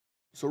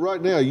So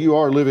right now you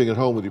are living at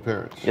home with your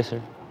parents? Yes,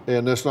 sir.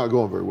 And that's not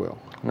going very well?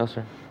 No,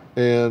 sir.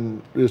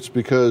 And it's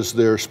because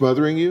they're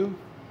smothering you?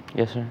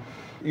 Yes, sir.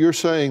 You're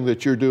saying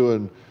that you're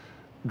doing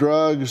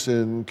drugs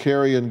and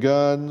carrying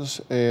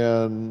guns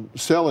and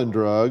selling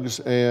drugs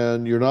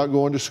and you're not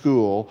going to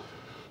school.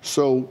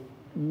 So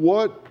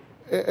what,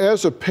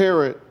 as a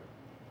parent,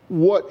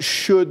 what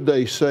should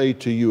they say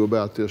to you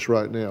about this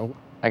right now?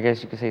 I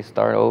guess you could say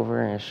start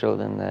over and show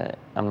them that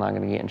I'm not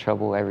gonna get in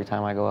trouble every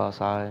time I go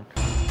outside.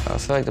 I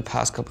feel like the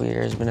past couple of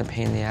years have been a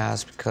pain in the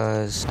ass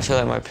because I feel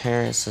like my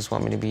parents just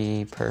want me to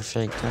be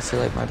perfect. I feel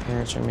like my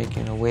parents are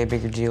making a way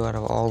bigger deal out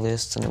of all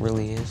this than it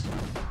really is.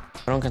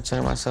 I don't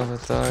consider myself a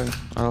thug.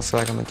 I don't feel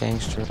like I'm a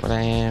gangster. What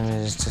I am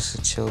is just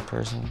a chill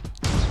person.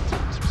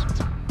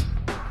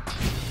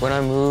 When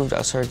I moved,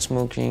 I started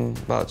smoking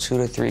about 2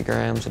 to 3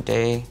 grams a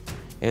day.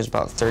 It was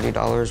about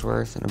 $30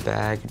 worth in a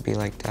bag, it'd be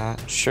like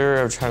that.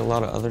 Sure, I've tried a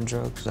lot of other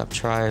drugs. I've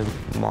tried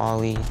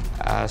Molly,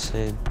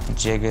 acid,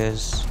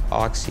 Jiggas,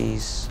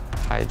 Oxys,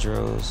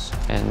 Hydros,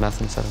 and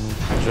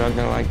methamphetamine. The drug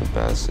I like the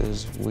best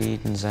is weed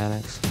and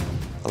Xanax.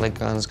 I like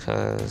guns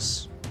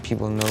because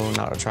people know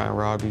not to try and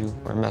rob you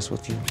or mess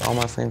with you. All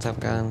my friends have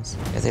guns.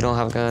 If they don't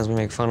have guns, we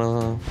make fun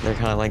of them. They're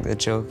kind of like the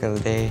joke of the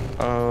day.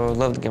 I would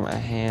love to get my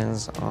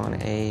hands on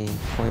a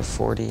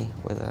 .40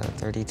 with a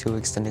 32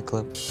 extended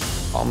clip.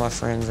 All my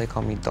friends, they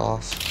call me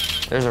Dawson.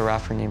 There's a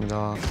rapper named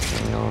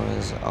Dawson, you know,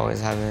 is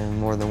always having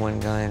more than one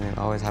gun and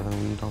always having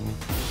weed on me.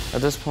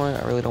 At this point,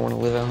 I really don't want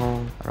to live at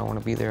home. I don't want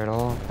to be there at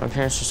all. My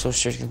parents are so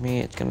strict with me,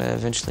 it's gonna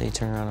eventually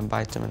turn around and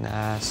bite them in the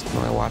ass. They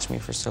only watch me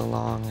for so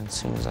long, and as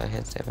soon as I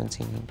hit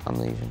 17, I'm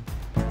leaving.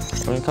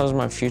 When it comes to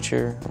my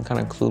future, I'm kind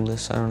of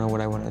clueless. I don't know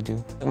what I want to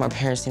do. My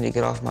parents need to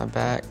get off my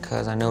back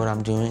because I know what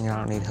I'm doing and I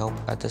don't need help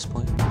at this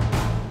point.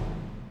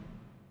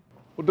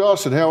 Well,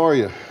 Dawson, how are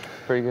you?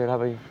 Pretty good, how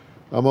about you?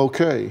 I'm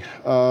okay.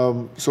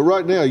 So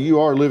right now you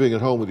are living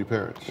at home with your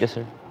parents? Yes,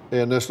 sir.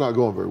 And that's not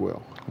going very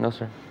well? No,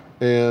 sir.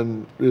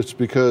 And it's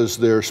because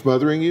they're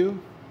smothering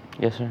you?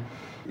 Yes, sir.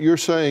 You're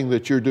saying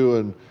that you're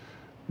doing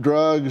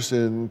drugs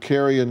and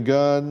carrying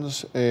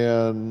guns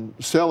and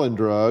selling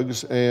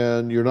drugs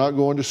and you're not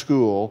going to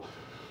school.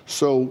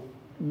 So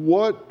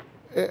what,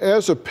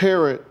 as a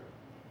parent,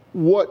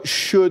 what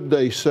should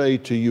they say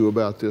to you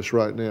about this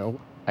right now?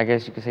 I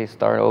guess you could say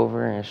start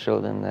over and show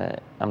them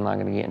that I'm not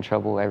gonna get in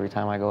trouble every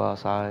time I go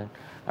outside,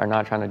 or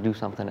not trying to do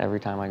something every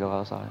time I go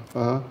outside.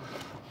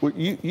 Well,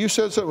 you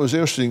said something was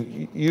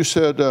interesting. You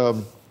said,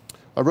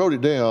 I wrote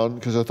it down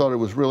because I thought it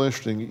was real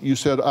interesting. You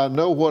said, I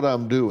know what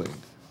I'm doing.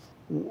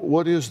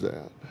 What is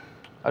that?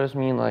 I just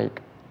mean,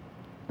 like,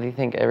 they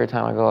think every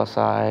time I go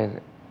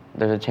outside,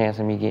 there's a chance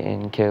of me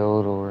getting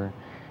killed or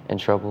in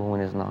trouble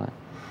when it's not.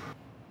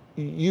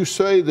 You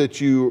say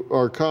that you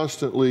are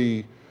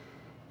constantly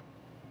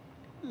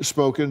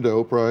smoking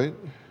dope, right?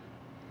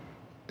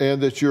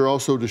 And that you're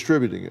also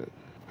distributing it.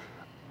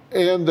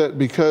 And that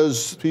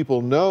because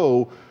people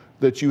know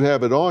that you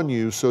have it on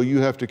you, so you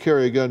have to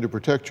carry a gun to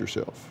protect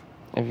yourself.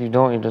 If you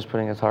don't, you're just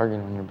putting a target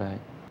on your back.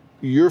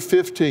 You're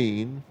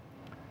 15,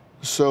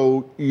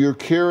 so you're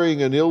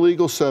carrying an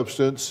illegal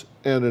substance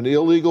and an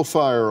illegal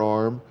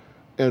firearm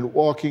and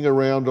walking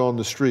around on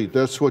the street.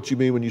 That's what you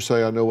mean when you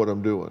say, I know what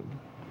I'm doing.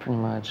 Pretty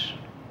much.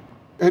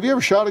 Have you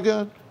ever shot a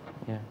gun?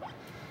 Yeah.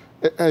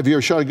 Have you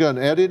ever shot a gun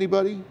at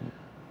anybody?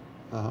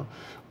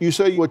 You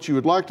say what you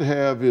would like to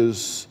have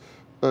is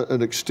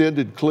an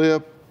extended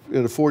clip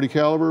in a 40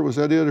 caliber, was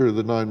that it, or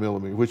the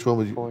 9mm? Which one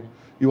would you? 40.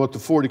 You want the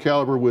 40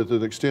 caliber with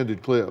an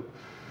extended clip,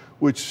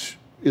 which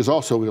is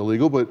also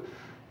illegal, but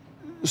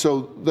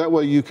so that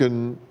way you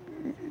can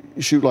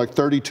shoot like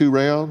 32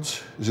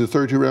 rounds. Is it a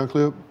 32 round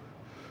clip?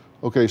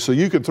 Okay, so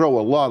you can throw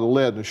a lot of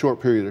lead in a short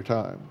period of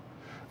time.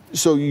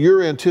 So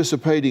you're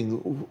anticipating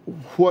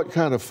what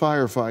kind of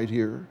firefight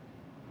here?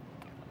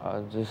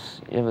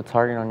 Just, you have a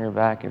target on your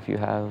back if you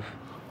have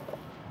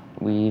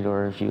weed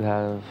or if you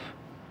have,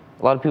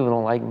 a lot of people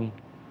don't like me.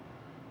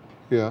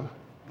 Yeah.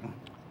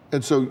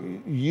 And so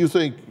you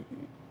think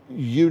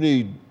you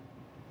need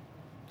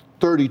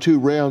 32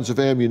 rounds of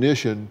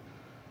ammunition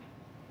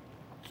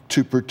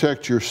to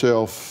protect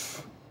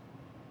yourself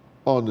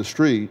on the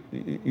street,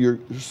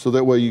 so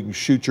that way you can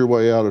shoot your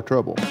way out of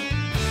trouble.